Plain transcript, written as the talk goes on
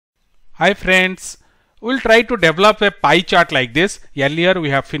Hi friends, we'll try to develop a pie chart like this. Earlier we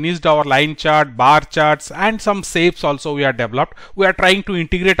have finished our line chart, bar charts and some shapes also we have developed. We are trying to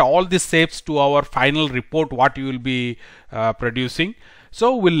integrate all these shapes to our final report what you will be producing.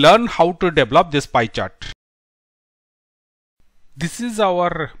 So we'll learn how to develop this pie chart. This is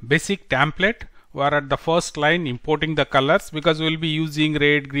our basic template. We are at the first line importing the colors because we will be using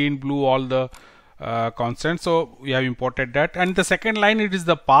red, green, blue, all the constant, so we have imported that. And the second line, it is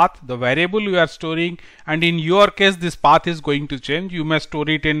the path, the variable you are storing, and in your case this path is going to change. You may store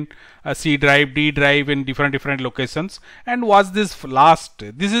it in C drive, D drive, in different locations. And what's this last?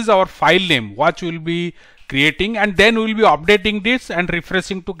 This is our file name what we will be creating, and then we will be updating this and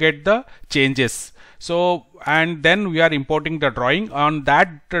refreshing to get the changes. So and then we are importing the drawing. On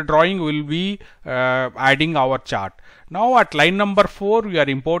that drawing we will be adding our chart. Now at line number 4 we are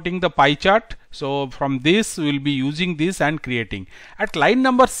importing the pie chart. So from this we will be using this and creating. At line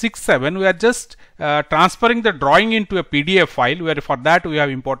number 6, 7 we are just transferring the drawing into a PDF file, where for that we have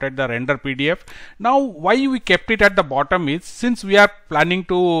imported the render PDF. Now why we kept it at the bottom is, since we are planning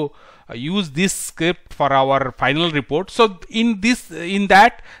to use this script for our final report, so in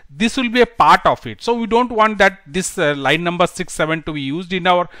that this will be a part of it. So we don't want that this line number 6, 7 to be used in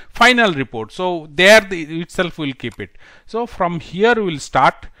our final report. So there itself will keep it. So from here we will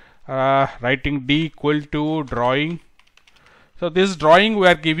start writing d equal to drawing. So this drawing we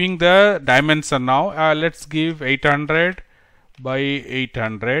are giving the dimension now. Let's give 800 by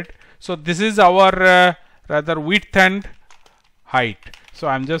 800. So this is our rather width and height. So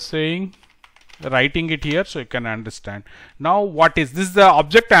I'm just saying, writing it here so you can understand. Now what is this? The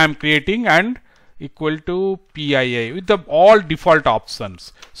object I am creating and equal to PII with the all default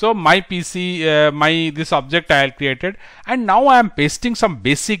options. So my PC, this object I have created, and now I am pasting some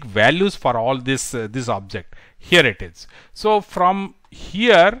basic values for all this object. Here it is. So from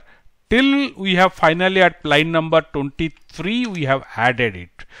here till we have finally at line number 23 we have added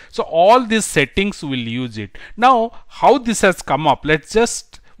it. So all these settings will use it. Now how this has come up, let's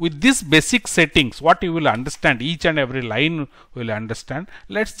just, with this basic settings what you will understand, each and every line will understand.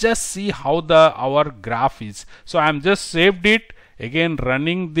 Let's just see how our graph is. So I am just saved it, again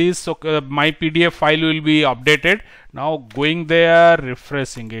running this. So my PDF file will be updated. Now going there,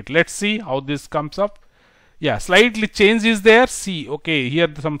 refreshing it. Let's see how this comes up. Yeah, slightly change is there. See, okay,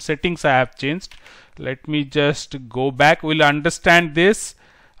 here some settings I have changed. Let me just go back. We'll understand this.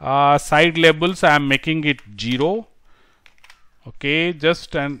 Side labels I am making it 0. Okay,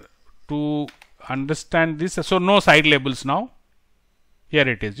 just and to understand this. So no side labels now. Here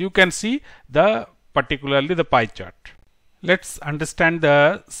it is. You can see particularly the pie chart. Let's understand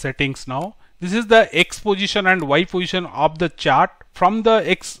the settings now. This is the X position and Y position of the chart. From the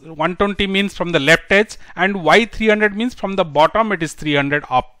X 120 means from the left edge, and Y 300 means from the bottom it is 300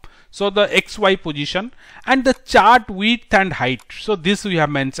 up. So the XY position and the chart width and height. So this we have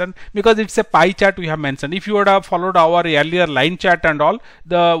mentioned because it's a pie chart we have mentioned. If you would have followed our earlier line chart and all,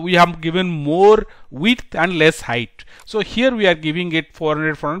 we have given more width and less height. So here we are giving it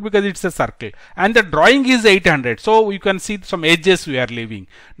 400 because it's a circle, and the drawing is 800. So you can see some edges we are leaving.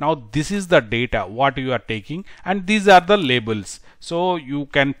 Now this is the data what you are taking, and these are the labels. So you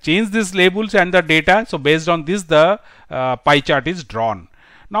can change these labels and the data. So based on this the pie chart is drawn.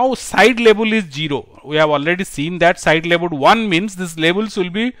 Now side label is 0. We have already seen that. Side label 1 means these labels will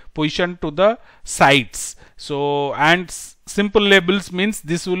be positioned to the sides. So and simple labels means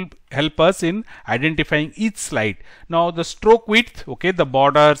this will help us in identifying each slide. Now the stroke width, okay, the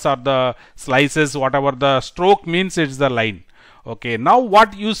borders or the slices, whatever the stroke means, it's the line. Okay, now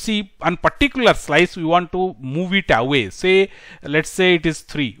what you see on particular slice, we want to move it away. Say, let's say it is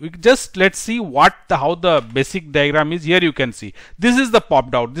 3. We just let's see how the basic diagram is. Here you can see this is the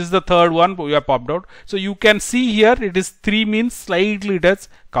popped out. This is the third one we have popped out. So you can see here it is 3 means slightly it has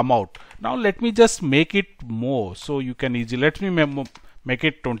come out. Now let me just make it more so you can easily. Let me make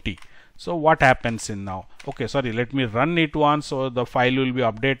it 20. So what happens in now? Okay, sorry, let me run it once so the file will be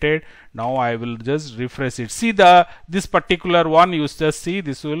updated. Now I will just refresh it. See this particular one, you just see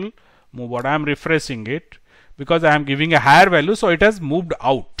this will move out. I am refreshing it because I am giving a higher value, so it has moved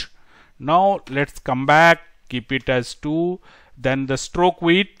out. Now let's come back, keep it as 2. Then the stroke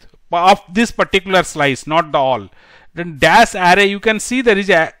width of this particular slice, not the all. Then dash array, you can see there is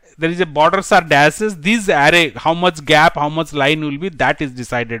a borders are dashes. This array, how much gap, how much line will be, that is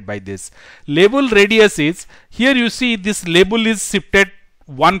decided by this. Label radius is, here you see this label is shifted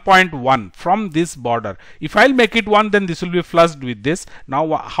 1.1 from this border. If I'll make it 1, then this will be flushed with this.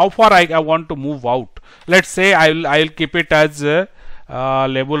 Now how far I want to move out? Let's say I'll keep it as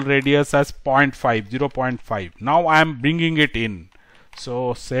label radius as 0.5. Now I am bringing it in.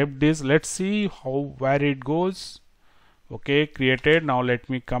 So save this. Let's see where it goes. Okay, created. Now let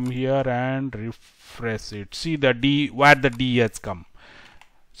me come here and refresh it. See the D, where the D has come.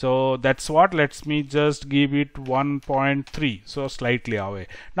 So that's what, let me just give it 1.3, so slightly away.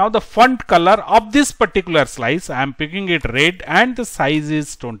 Now the font color of this particular slice, I am picking it red and the size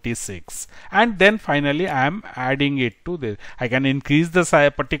is 26, and then finally I am adding it to this. I can increase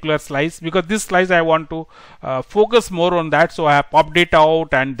the particular slice because this slice I want to focus more on that, so I have popped it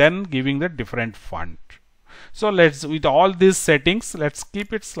out and then giving the different font. So let's, with all these settings, let's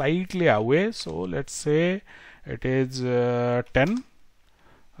keep it slightly away. So let's say it is 10.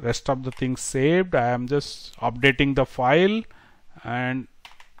 Rest of the things saved. I am just updating the file and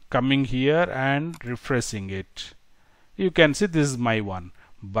coming here and refreshing it. You can see this is my one.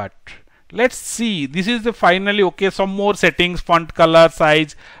 But let's see, this is the finally, okay, some more settings, font color,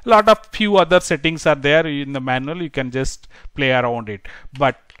 size, lot of few other settings are there in the manual. You can just play around it.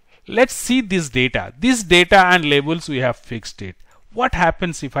 But let's see this data. This data and labels, we have fixed it. What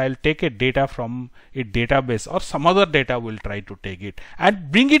happens if I'll take a data from a database or some other data, we'll try to take it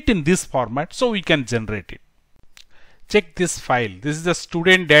and bring it in this format so we can generate it. Check this file. This is the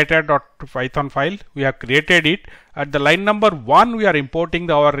student data.python file. We have created it. At the line number 1, we are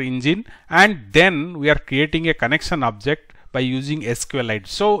importing our engine, and then we are creating a connection object by using SQLite.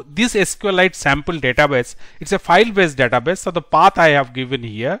 So this SQLite sample database, it's a file-based database. So the path I have given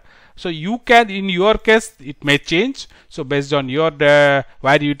here. So you can, in your case, it may change. So based on your where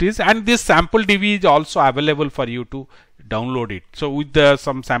it is, and this sample DB is also available for you to download it. So with the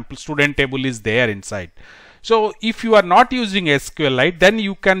some sample student table is there inside. So if you are not using SQLite, then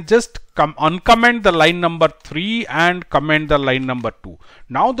you can just uncomment the line number 3 and comment the line number 2.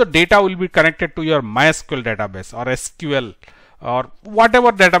 Now the data will be connected to your MySQL database or SQL or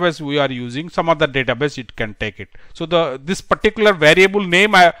whatever database we are using, some other database, it can take it. So this particular variable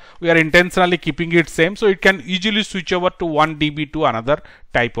name, we are intentionally keeping it same, so it can easily switch over to one DB to another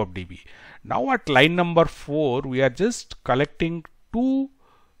type of DB. Now at line number 4, we are just collecting two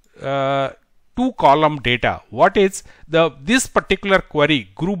column data. What is this particular query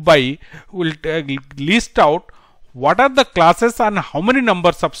group by will list out what are the classes and how many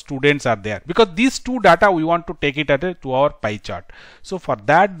numbers of students are there, because these two data we want to take it to our pie chart. So for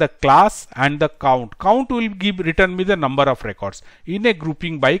that, the class and the count will return me the number of records in a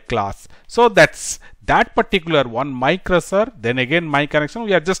grouping by class. So that's that particular one, my cursor, then again my connection.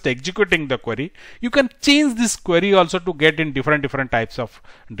 We are just executing the query. You can change this query also to get in different types of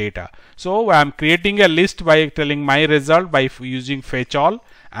data. So I am creating a list by telling my result by using fetch all,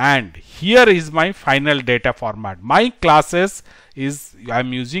 and here is my final data format. My classes is, I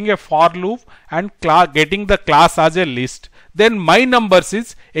am using a for loop and getting the class as a list. Then my numbers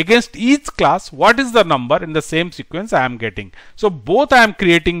is against each class, what is the number in the same sequence I am getting. So both I am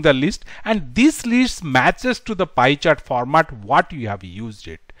creating the list, and this list matches to the pie chart format what you have used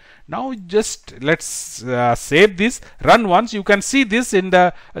it. Now just let's save this, run once. You can see this in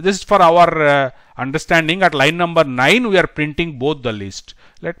the, this is for our understanding. At line number 9, we are printing both the list.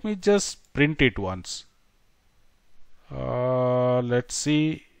 Let me just print it once. Let's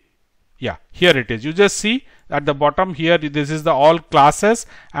see. Yeah, here it is. You just see at the bottom here, this is the all classes,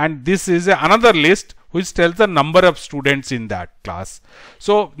 and this is another list which tells the number of students in that class.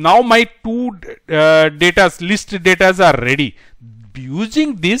 So now my two list data are ready.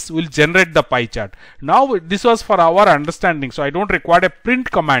 Using this will generate the pie chart. Now this was for our understanding, so I don't require a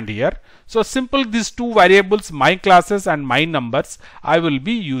print command here. So simple, these two variables, my classes and my numbers, I will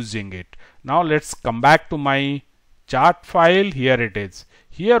be using it. Now let's come back to my chart file. Here it is.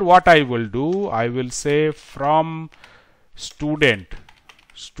 Here what I will do, I will say from student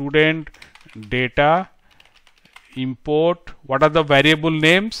data import, what are the variable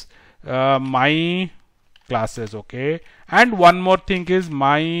names, my classes, okay, and one more thing is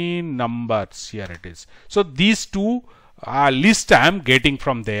my numbers. Here it is. So these two list I am getting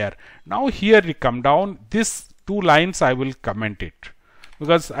from there. Now here we come down, this two lines I will comment it,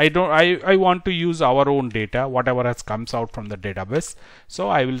 because I want to use our own data, whatever has comes out from the database. So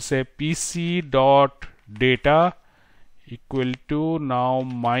I will say pc.data equal to now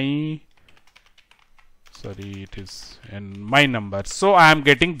my, sorry, it is in my numbers. So I am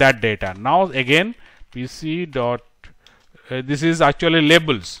getting that data. Now again pc dot this is actually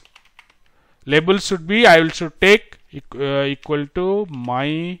labels. Labels should be, I should take equal to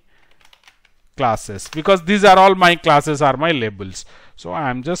my classes, because these are all my classes are my labels. So I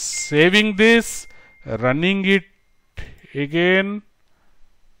am just saving this, running it again.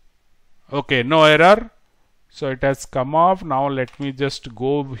 Okay, no error. So it has come off. Now let me just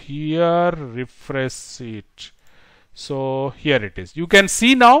go here, refresh it. So here it is. You can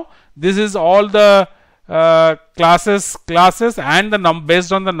see now this is all the classes and the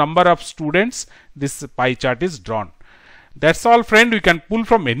based on the number of students this pie chart is drawn. That's all, friend. You can pull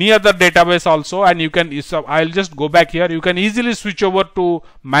from any other database also, and you can, so I'll just go back here. You can easily switch over to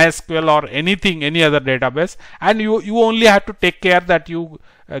MySQL or anything, any other database, and you only have to take care that you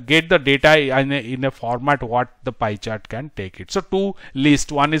get the data in a format what the pie chart can take it. So two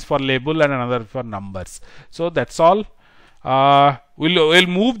lists, one is for label and another for numbers. So that's all. We'll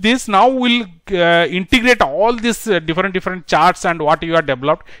move this now. We'll integrate all these different charts and what you have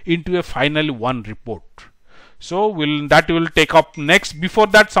developed into a final one report. So that will take up next. Before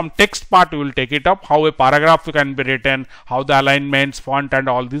that, some text part we will take it up, how a paragraph can be written, how the alignments, font and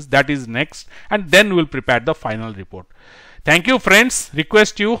all this, that is next, and then we'll prepare the final report. Thank you, friends.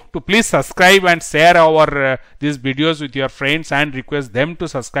 Request you to please subscribe and share our these videos with your friends, and request them to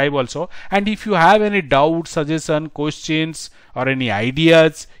subscribe also. And if you have any doubts, suggestion, questions or any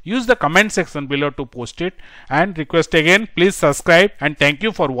ideas, use the comment section below to post it. And request again, please subscribe, and thank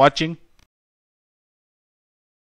you for watching.